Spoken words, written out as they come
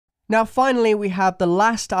Now, finally, we have the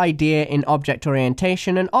last idea in object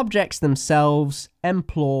orientation, and objects themselves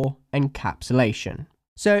employ encapsulation.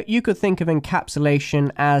 So you could think of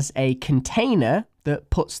encapsulation as a container that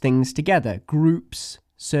puts things together, groups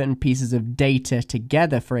certain pieces of data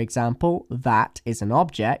together, for example. That is an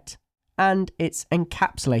object, and it's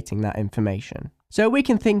encapsulating that information. So we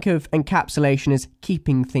can think of encapsulation as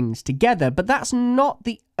keeping things together, but that's not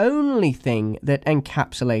the only thing that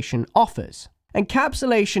encapsulation offers.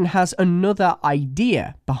 Encapsulation has another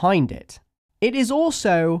idea behind it. It is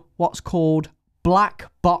also what's called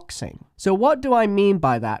blackboxing. So what do I mean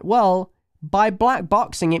by that? Well, by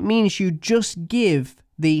blackboxing, it means you just give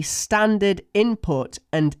the standard input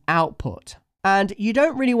and output. And you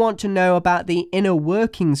don't really want to know about the inner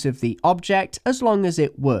workings of the object as long as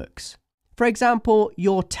it works. For example,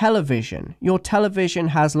 your television. Your television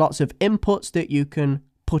has lots of inputs that you can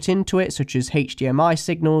put into it, such as HDMI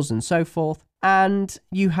signals and so forth. And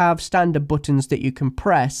you have standard buttons that you can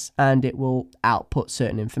press and it will output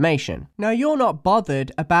certain information. Now, you're not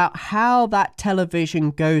bothered about how that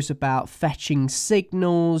television goes about fetching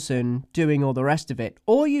signals and doing all the rest of it.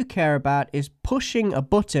 All you care about is pushing a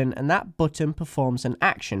button and that button performs an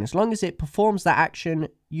action. As long as it performs that action,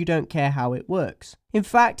 you don't care how it works. In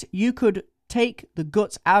fact, you could take the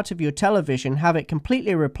guts out of your television, have it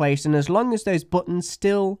completely replaced, and as long as those buttons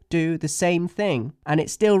still do the same thing and it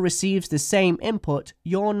still receives the same input,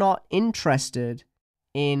 you're not interested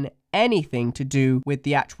in anything to do with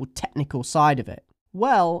the actual technical side of it.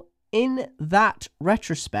 Well, in that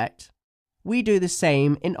retrospect, we do the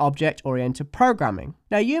same in object-oriented programming.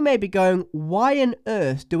 Now, you may be going, why on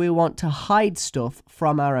earth do we want to hide stuff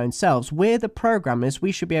from our own selves? We're the programmers,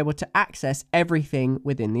 we should be able to access everything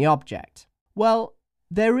within the object. Well,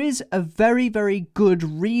 there is a very, very good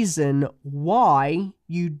reason why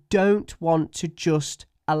you don't want to just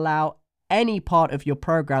allow any part of your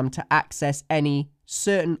program to access any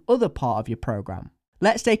certain other part of your program.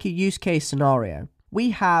 Let's take a use case scenario. We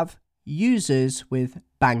have users with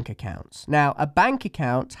bank accounts. Now, a bank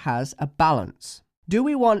account has a balance. Do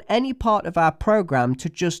we want any part of our program to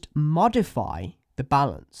just modify the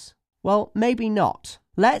balance? Well, maybe not.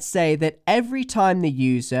 Let's say that every time the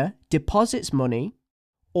user deposits money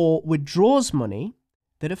or withdraws money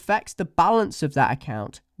that affects the balance of that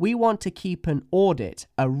account, we want to keep an audit,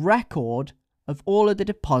 a record of all of the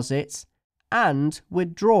deposits and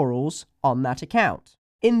withdrawals on that account.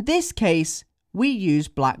 In this case, we use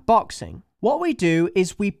blackboxing. What we do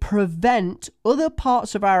is we prevent other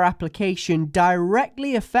parts of our application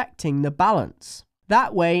directly affecting the balance.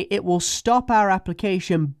 That way, it will stop our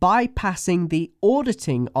application bypassing the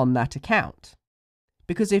auditing on that account.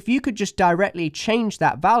 Because if you could just directly change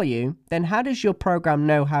that value, then how does your program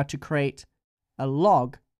know how to create a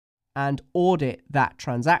log and audit that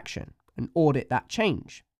transaction and audit that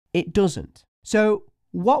change? It doesn't. So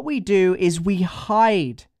what we do is we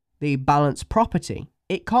hide the balance property.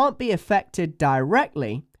 It can't be affected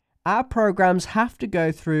directly. Our programs have to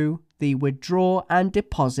go through the withdraw and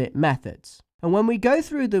deposit methods. And when we go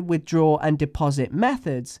through the withdraw and deposit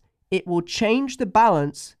methods, it will change the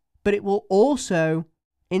balance, but it will also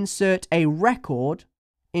insert a record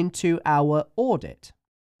into our audit.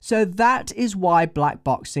 So that is why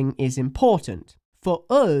blackboxing is important for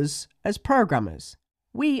us as programmers.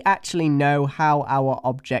 We actually know how our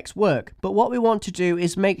objects work, but what we want to do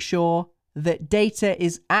is make sure that data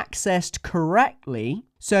is accessed correctly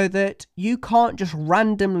so that you can't just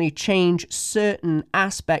randomly change certain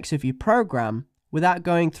aspects of your program without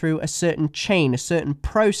going through a certain chain, a certain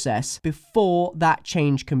process before that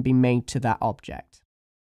change can be made to that object.